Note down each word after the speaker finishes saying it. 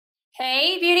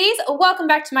Hey beauties, welcome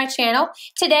back to my channel.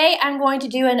 Today I'm going to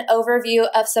do an overview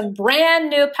of some brand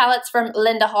new palettes from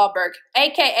Linda Hallberg,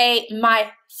 aka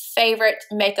my favorite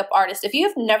makeup artist. If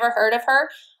you've never heard of her,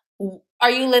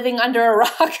 are you living under a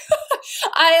rock?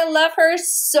 I love her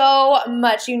so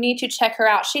much. You need to check her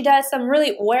out. She does some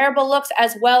really wearable looks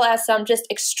as well as some just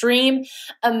extreme,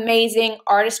 amazing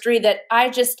artistry that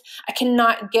I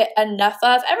cannot get enough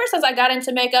of. Ever since I got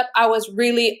into makeup, I was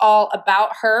really all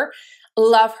about her.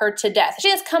 Love her to death. She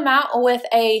has come out with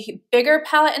a bigger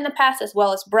palette in the past as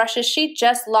well as brushes. She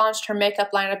just launched her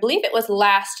makeup line, I believe it was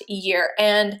last year,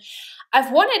 and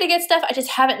I've wanted to get stuff, I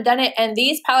just haven't done it, and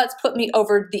these palettes put me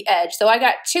over the edge. So I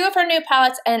got 2 of her new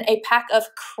palettes and a pack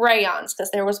of crayons because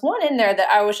there was one in there that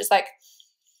I was just like,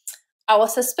 I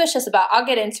was suspicious about. I'll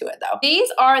get into it though. These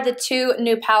are the 2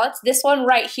 new palettes. This one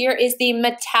right here is the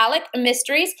Metallic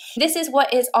Mysteries. This is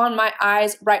what is on my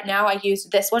eyes right now. I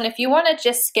used this one. If you want to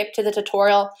just skip to the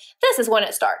tutorial, this is when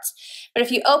it starts. But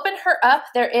if you open her up,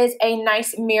 there is a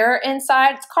nice mirror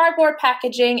inside. It's cardboard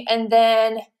packaging and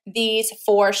then these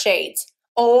 4 shades.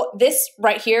 Oh, this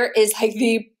right here is like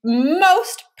the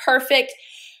most perfect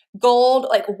gold,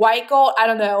 like white gold. I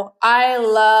don't know. I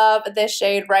love this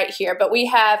shade right here. But we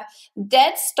have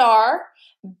Dead Star,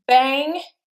 Bang,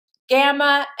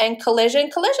 Gamma, and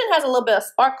Collision. Collision has a little bit of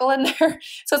sparkle in there,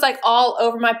 so it's like all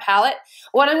over my palette.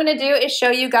 What I'm going to do is show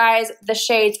you guys the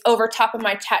shades over top of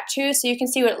my tattoo so you can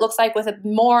see what it looks like with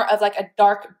more of like a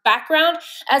dark background,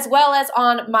 as well as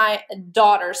on my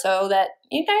daughter so that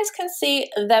you guys can see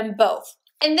them both.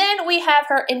 And then we have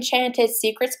her Enchanted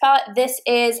Secrets palette. This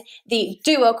is the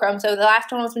duochrome. So the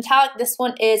last one was metallic. This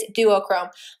one is duochrome.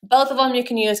 Both of them you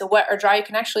can use wet or dry. You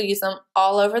can actually use them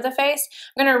all over the face.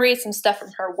 I'm going to read some stuff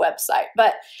from her website.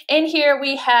 But in here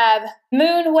we have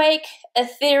Moonwake,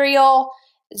 Ethereal,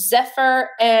 Zephyr,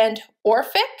 and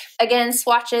Orphic. Again,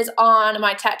 swatches on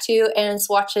my tattoo and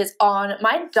swatches on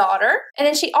my daughter. And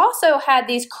then she also had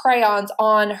these crayons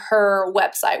on her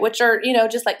website, which are, you know,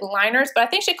 just like liners, but I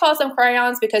think she calls them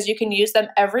crayons because you can use them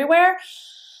everywhere.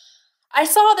 I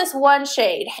saw this one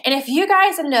shade, and if you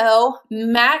guys know,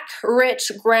 MAC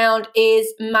Rich Ground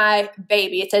is my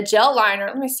baby. It's a gel liner.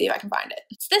 Let me see if I can find it.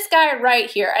 It's this guy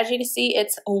right here. As you can see,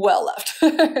 it's well loved.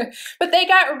 But they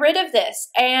got rid of this,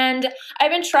 and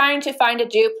I've been trying to find a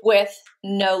dupe with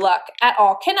no luck at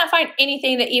all. Cannot find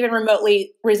anything that even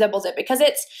remotely resembles it because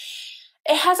it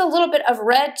has a little bit of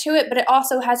red to it, but it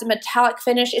also has a metallic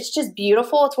finish. It's just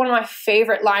beautiful. It's one of my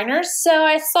favorite liners. So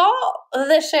I saw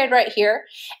this shade right here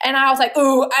and I was like,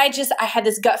 ooh, I had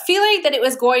this gut feeling that it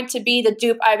was going to be the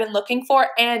dupe I've been looking for,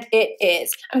 and it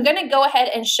is. I'm gonna go ahead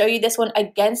and show you this one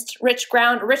against Rich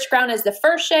Ground. Rich Ground is the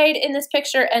first shade in this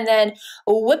picture, and then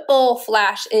Whipple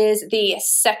Flash is the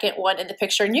second one in the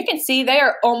picture. And you can see they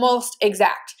are almost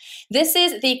exact. This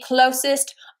is the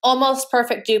closest almost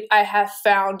perfect dupe I have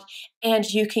found, and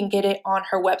you can get it on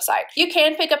her website. You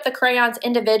can pick up the crayons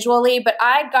individually, but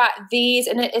I got these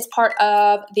and it is part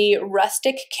of the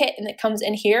Rustic kit and it comes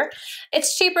in here.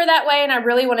 It's cheaper that way, and I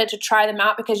really wanted to try them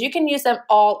out because you can use them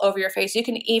all over your face. You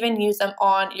can even use them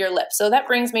on your lips. So that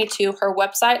brings me to her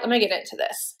website. Let me get into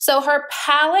this. So her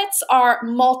palettes are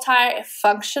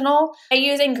multifunctional. They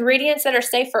use ingredients that are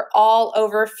safe for all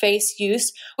over face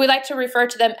use. We like to refer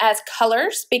to them as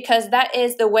colors because that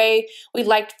is the way we'd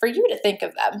like for you to think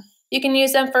of them. You can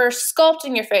use them for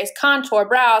sculpting your face, contour,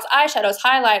 brows, eyeshadows,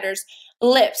 highlighters,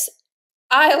 lips,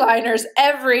 eyeliners,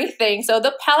 everything. So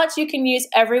the palettes you can use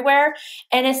everywhere,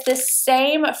 and it's the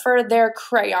same for their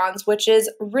crayons, which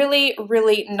is really,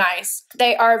 really nice.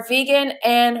 They are vegan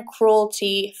and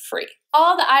cruelty free.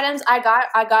 All the items I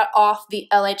got off the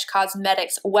LH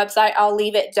Cosmetics website. I'll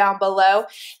leave it down below.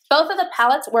 Both of the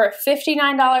palettes were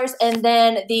 $59, and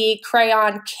then the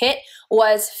crayon kit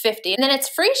was $50. And then it's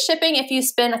free shipping if you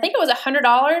spend, I think it was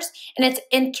 $100, and it's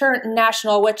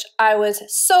international, which I was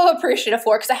so appreciative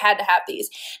for because I had to have these.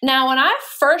 Now, when I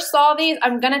first saw these,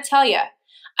 I'm gonna tell you,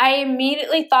 I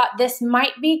immediately thought this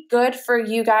might be good for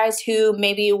you guys who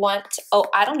maybe want, oh,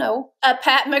 I don't know, a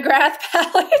Pat McGrath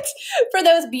palette for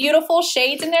those beautiful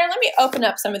shades in there. Let me open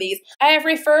up some of these. I have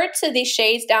referred to these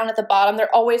shades down at the bottom.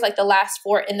 They're always like the last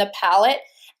 4 in the palette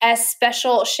as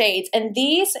special shades. And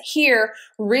these here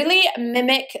really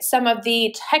mimic some of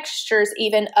the textures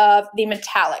even of the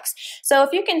metallics. So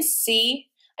if you can see,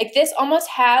 Like this almost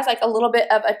has like a little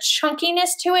bit of a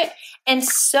chunkiness to it, and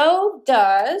so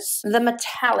does the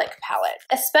metallic palette,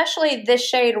 especially this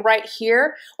shade right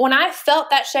here. When I felt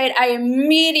that shade, I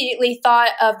immediately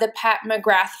thought of the Pat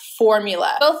McGrath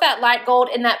formula. Both that light gold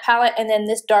in that palette and then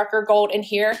this darker gold in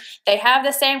here, they have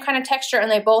the same kind of texture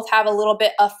and they both have a little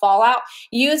bit of fallout.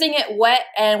 Using it wet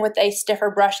and with a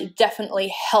stiffer brush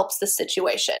definitely helps the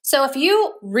situation. So if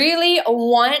you really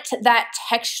want that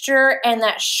texture and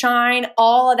that shine,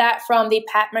 all of that from the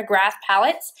Pat McGrath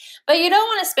palettes, but you don't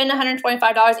want to spend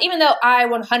 $125, even though I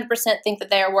 100% think that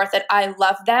they are worth it. I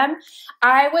love them.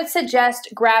 I would suggest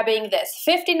grabbing this.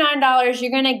 $59,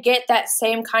 you're going to get that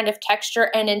same kind of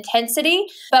texture and intensity,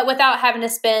 but without having to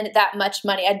spend that much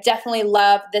money. I definitely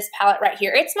love this palette right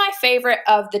here. It's my favorite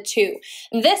of the two.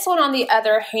 This one, on the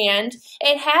other hand,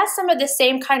 it has some of the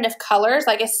same kind of colors,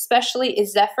 like especially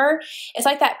Zephyr. It's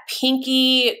like that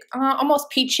pinky, almost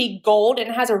peachy gold, and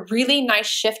it has a really nice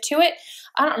shift to it.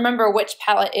 I don't remember which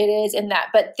palette it is in that,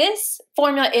 but this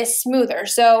formula is smoother.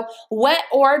 So wet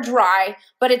or dry,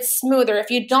 but it's smoother. If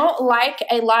you don't like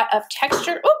a lot of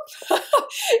texture,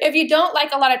 if you don't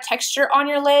like a lot of texture on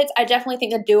your lids, I definitely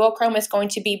think the duochrome is going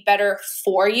to be better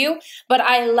for you, but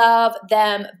I love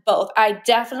them both. I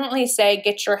definitely say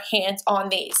get your hands on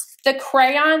these. The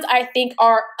crayons, I think,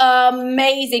 are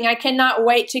amazing. I cannot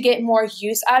wait to get more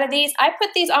use out of these. I put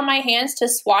these on my hands to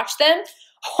swatch them.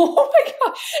 Oh my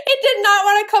God, it did not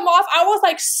want to come off. I was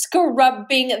like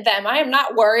scrubbing them. I am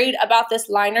not worried about this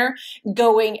liner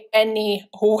going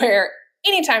anywhere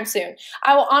anytime soon.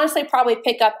 I will honestly probably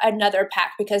pick up another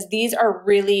pack because these are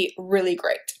really, really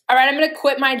great. All right, I'm going to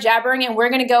quit my jabbering and we're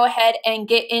going to go ahead and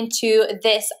get into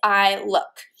this eye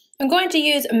look. I'm going to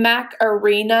use MAC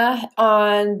Arena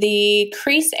on the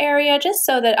crease area just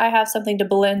so that I have something to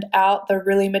blend out the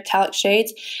really metallic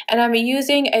shades. And I'm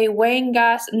using a Wayne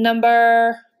Goss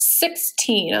number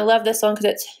 16. I love this one because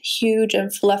it's huge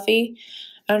and fluffy.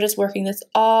 I'm just working this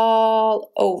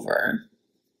all over.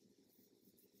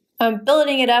 I'm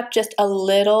building it up just a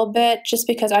little bit just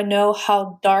because I know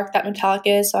how dark that metallic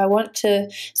is. So I want to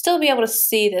still be able to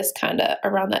see this kind of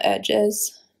around the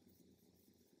edges.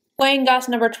 Wayne Goss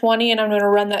number 20, and I'm going to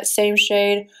run that same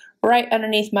shade right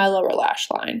underneath my lower lash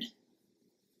line.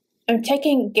 I'm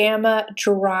taking Gamma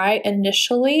Dry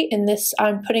initially, and this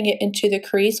I'm putting it into the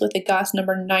crease with the Goss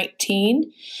number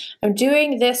 19. I'm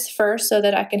doing this first so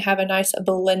that I can have a nice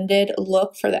blended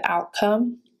look for the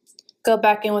outcome. Go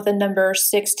back in with a number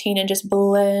 16 and just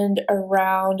blend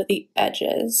around the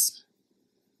edges.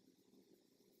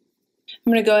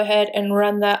 I'm going to go ahead and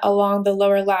run that along the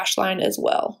lower lash line as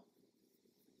well.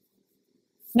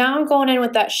 Now I'm going in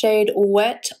with that shade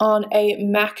Wet on a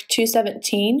MAC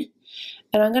 217,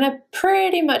 and I'm going to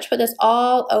pretty much put this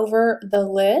all over the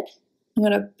lid. I'm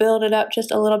going to build it up just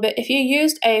a little bit. If you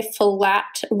used a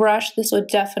flat brush, this would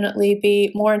definitely be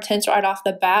more intense right off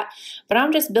the bat, but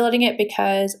I'm just building it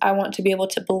because I want to be able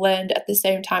to blend at the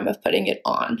same time of putting it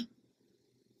on.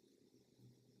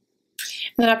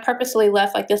 And then I purposely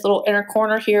left like this little inner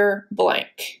corner here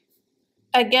blank.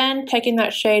 Again, taking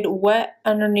that shade Wet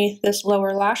underneath this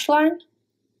lower lash line.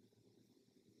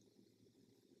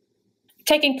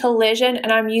 Taking Collision,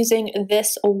 and I'm using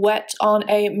this Wet on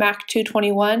a MAC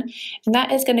 221, and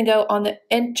that is going to go on the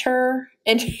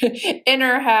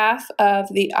inner half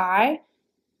of the eye.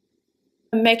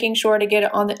 I'm making sure to get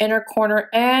it on the inner corner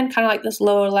and kind of like this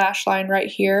lower lash line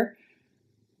right here.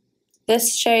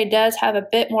 This shade does have a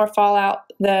bit more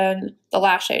fallout than the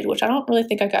last shade, which I don't really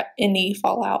think I got any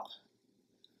fallout.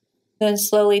 Then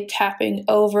slowly tapping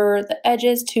over the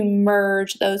edges to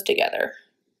merge those together.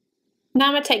 Now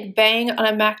I'm going to take Bang on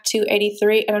a MAC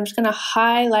 283 and I'm just going to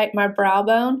highlight my brow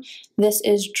bone. This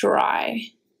is dry.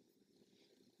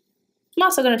 I'm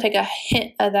also going to take a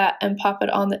hint of that and pop it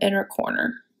on the inner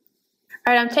corner.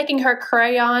 All right, I'm taking her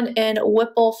Crayon in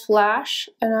Whipple Flash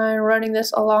and I'm running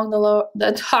this along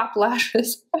the top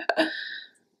lashes.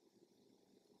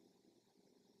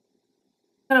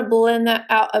 I'm going to blend that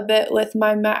out a bit with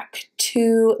my MAC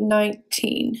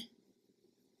 219.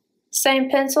 Same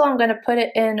pencil, I'm going to put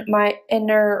it in my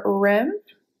inner rim.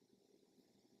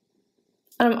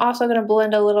 And I'm also going to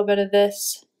blend a little bit of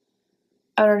this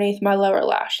underneath my lower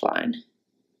lash line.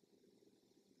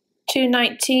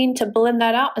 219 to blend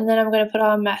that out, and then I'm going to put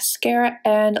on mascara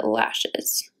and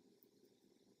lashes.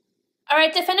 All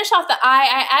right, to finish off the eye,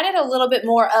 I added a little bit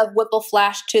more of Whipple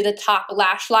Flash to the top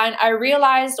lash line. I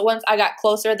realized once I got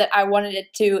closer that I wanted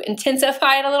it to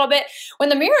intensify it a little bit. When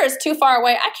the mirror is too far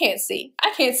away, I can't see.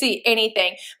 I can't see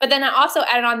anything. But then I also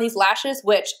added on these lashes,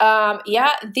 which,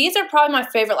 yeah, these are probably my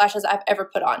favorite lashes I've ever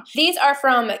put on. These are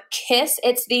from Kiss.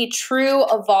 It's the True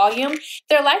Volume.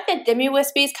 They're like the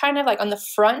demi-wispies, kind of like on the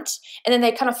front, and then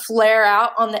they kind of flare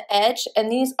out on the edge. And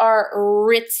these are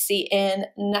Ritzy in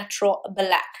Natural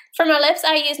Black. For my lips,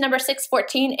 I use number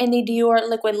 614 in the Dior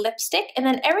liquid lipstick, and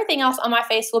then everything else on my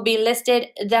face will be listed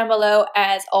down below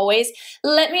as always.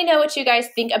 Let me know what you guys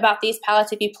think about these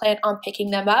palettes if you plan on picking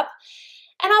them up,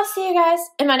 and I'll see you guys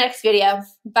in my next video.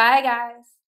 Bye, guys.